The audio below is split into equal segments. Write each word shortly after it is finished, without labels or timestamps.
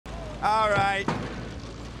All right.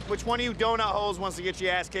 Which one of you donut holes wants to get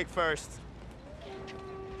your ass kicked first?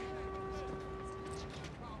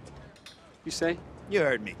 You say? You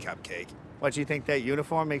heard me, Cupcake. What, you think that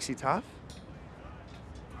uniform makes you tough?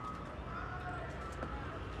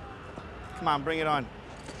 Come on, bring it on.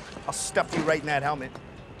 I'll stuff you right in that helmet.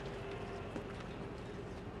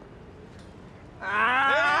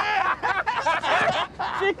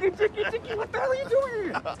 Chicky, what the hell are you doing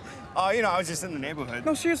here? Oh, you know, I was just in the neighborhood.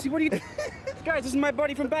 No, seriously, what are you... Guys, this is my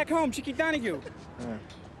buddy from back home, Chicky Donahue. Yeah.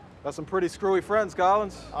 Got some pretty screwy friends,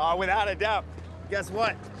 Collins. Oh, without a doubt. Guess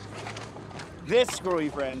what? This screwy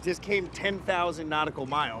friend just came 10,000 nautical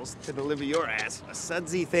miles to deliver your ass a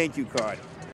sudsy thank you card.